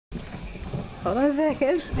Hold on a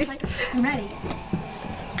second. I'm ready.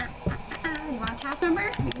 You want a tap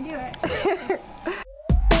number? We can do it.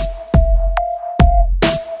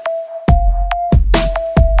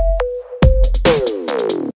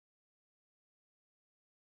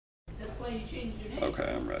 Okay,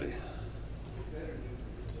 I'm ready.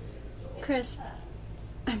 Chris,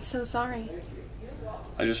 I'm so sorry.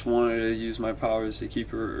 I just wanted to use my powers to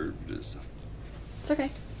keep her just... It's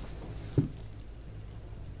okay.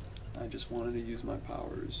 I just wanted to use my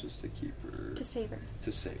powers just to keep her... To save her.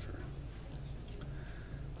 To save her.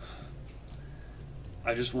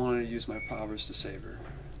 I just wanted to use my powers to save her.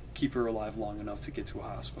 Keep her alive long enough to get to a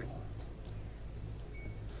hospital.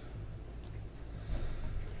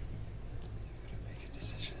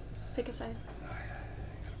 Pick a side. I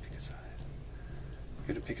gotta pick a side. I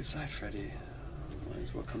gotta pick a side, Freddy.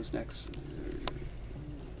 Otherwise, what comes next?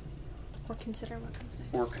 Or consider what comes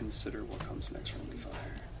next. Or consider what comes next from the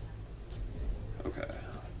fire. Okay.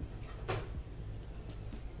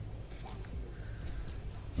 Fuck.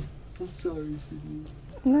 I'm sorry, Sydney.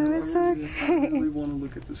 No, it's I okay. really want to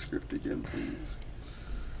look at the script again, please.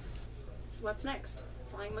 So what's next?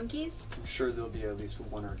 Flying monkeys? I'm sure there'll be at least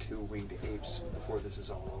 1 or 2 winged apes before this is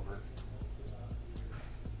all over.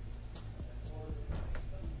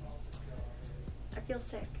 I feel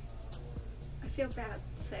sick. I feel bad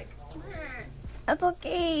sick. That's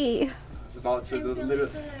okay. I was about to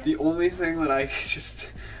the only thing that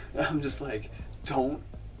I'm just like, don't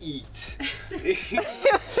eat.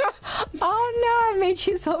 Oh no, I made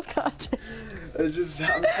you self-conscious.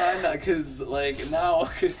 I'm trying not, cause like now,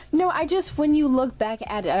 cause No, I just, when you look back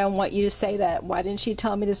at it, I don't want you to say that. Why didn't she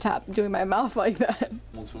tell me to stop doing my mouth like that?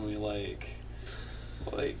 once when we like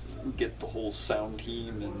get the whole sound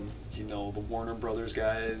team and you know the Warner Brothers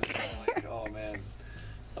guys, I'm like, oh man,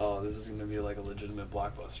 oh this is gonna be like a legitimate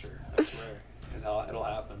blockbuster. I swear, and it'll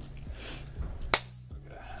happen.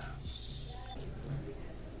 Okay.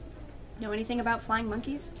 Know anything about flying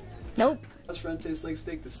monkeys? Nope. Best friend tastes like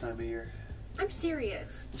steak this time of year. I'm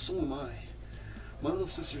serious. So am I. My little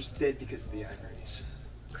sister's dead because of the ivories.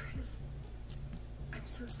 Chris, I'm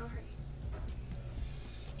so sorry.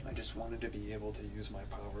 I just wanted to be able to use my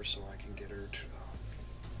power so I can get her to...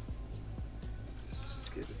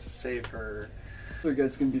 Just get it to save her. You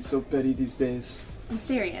guys can be so petty these days. I'm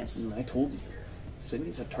serious. I told you.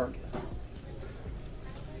 Sydney's a target.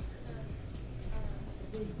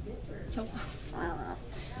 So, I don't know.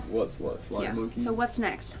 What's what? Flying monkey? So what's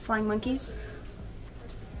next? Flying monkeys?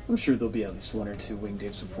 I'm sure there'll be at least 1 or 2 winged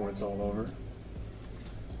apes before it's all over.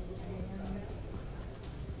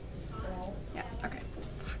 Yeah, okay.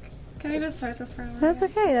 Can I just start this for a minute? That's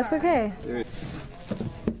okay, that's okay.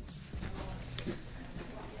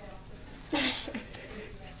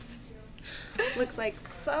 Looks like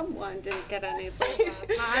someone didn't get any sleep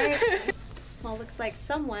last night. Well, looks like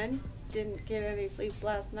someone didn't get any sleep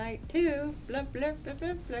last night too. Blah, blah, blah,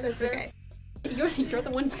 blah, blah. That's okay. You're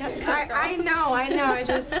the one who's got cut. I know, I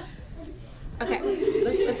just... Okay,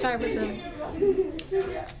 let's start with the...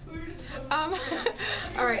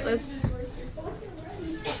 Alright, let's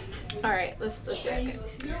do it. Okay.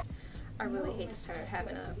 I really hate to start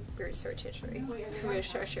having a weird search history. Weird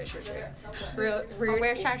search history. A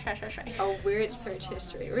weird search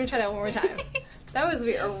history. We're gonna try that one more time. That was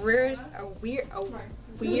weird. A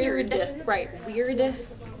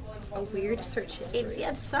weird search history.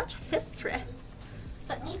 It's such history.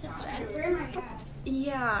 Such history.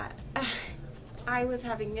 Yeah, I was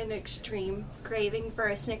having an extreme craving for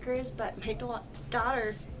a Snickers, but my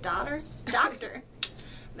doctor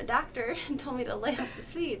told me to lay off the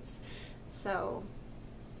sweets. So.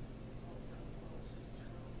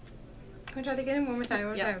 Can we try to get in one more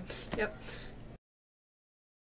time? Yep.